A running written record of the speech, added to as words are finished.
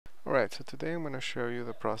Alright, so today I'm going to show you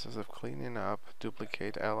the process of cleaning up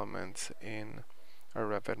duplicate elements in a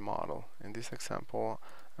Revit model. In this example,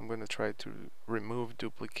 I'm going to try to remove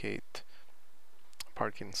duplicate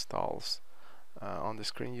parking stalls. On the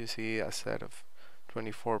screen you see a set of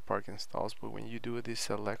 24 parking stalls, but when you do this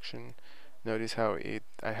selection, notice how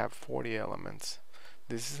I have 40 elements.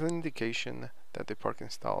 This is an indication that the parking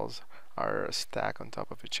stalls are stacked on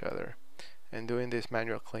top of each other. And doing this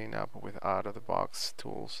manual cleanup with out-of-the-box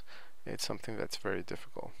tools, it's something that's very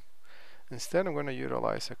difficult. Instead, I'm going to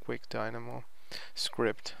utilize a quick Dynamo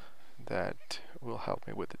script that will help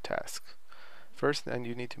me with the task. First, then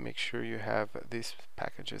you need to make sure you have these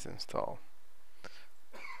packages installed.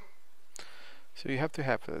 So you have to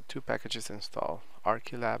have two packages installed: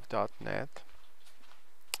 archilab.net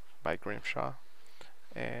by Grimshaw,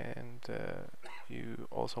 and you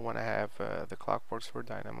also want to have the Clockworks for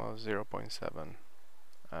Dynamo 0.7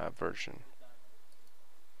 version.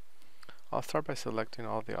 I'll start by selecting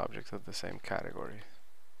all the objects of the same category.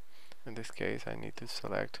 In this case, I need to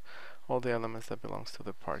select all the elements that belongs to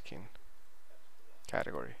the parking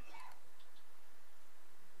category.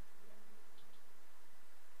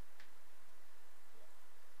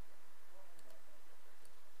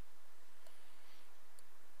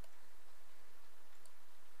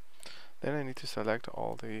 Then I need to select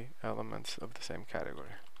all the elements of the same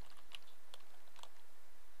category.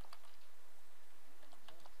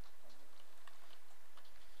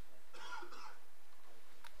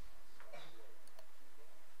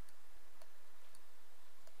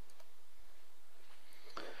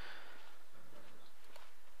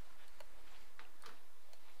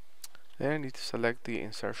 Then I need to select the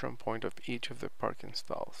insertion point of each of the parking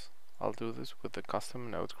stalls. I'll do this with the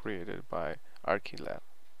custom node created by Archilab.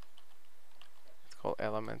 It's called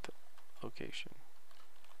element location.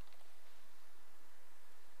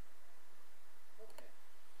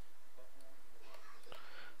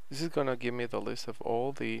 This is going to give me the list of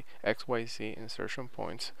all the XYZ insertion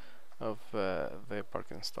points of the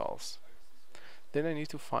parking stalls. Then I need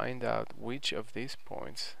to find out which of these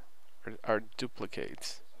points are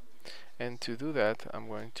duplicates. And to do that, I'm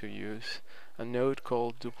going to use a node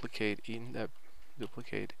called duplicate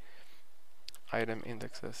item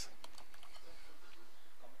indexes.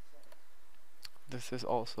 This is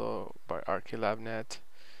also by Archilab.net,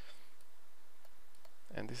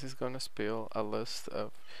 and this is going to spill a list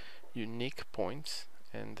of unique points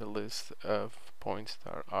and the list of points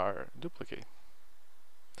that are duplicate.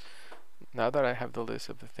 Now that I have the list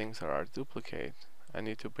of the things that are duplicate, I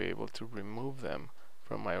need to be able to remove them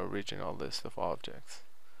from my original list of objects.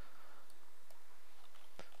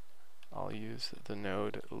 I'll use the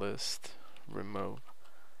node list remove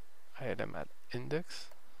item at index.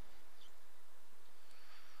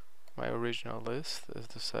 My original list is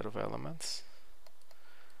the set of elements,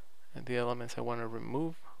 and the elements I want to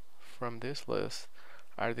remove from this list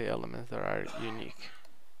are the elements that are unique.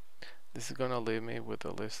 This is going to leave me with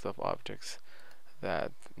a list of objects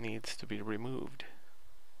that needs to be removed.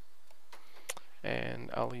 And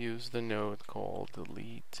I'll use the node called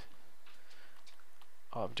delete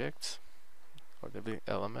objects, or delete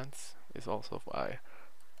elements, is also by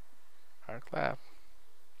Archilab.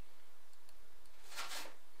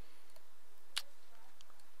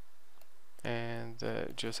 And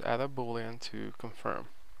just add a boolean to confirm.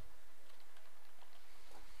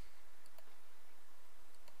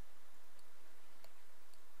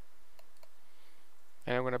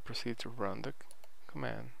 And I'm going to proceed to run the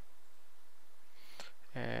command.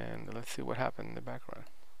 And let's see what happened in the background.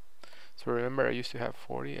 So remember, I used to have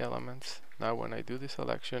 40 elements. Now when I do the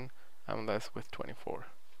selection, I'm left with 24.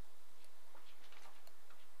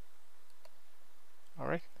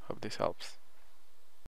 Alright, hope this helps.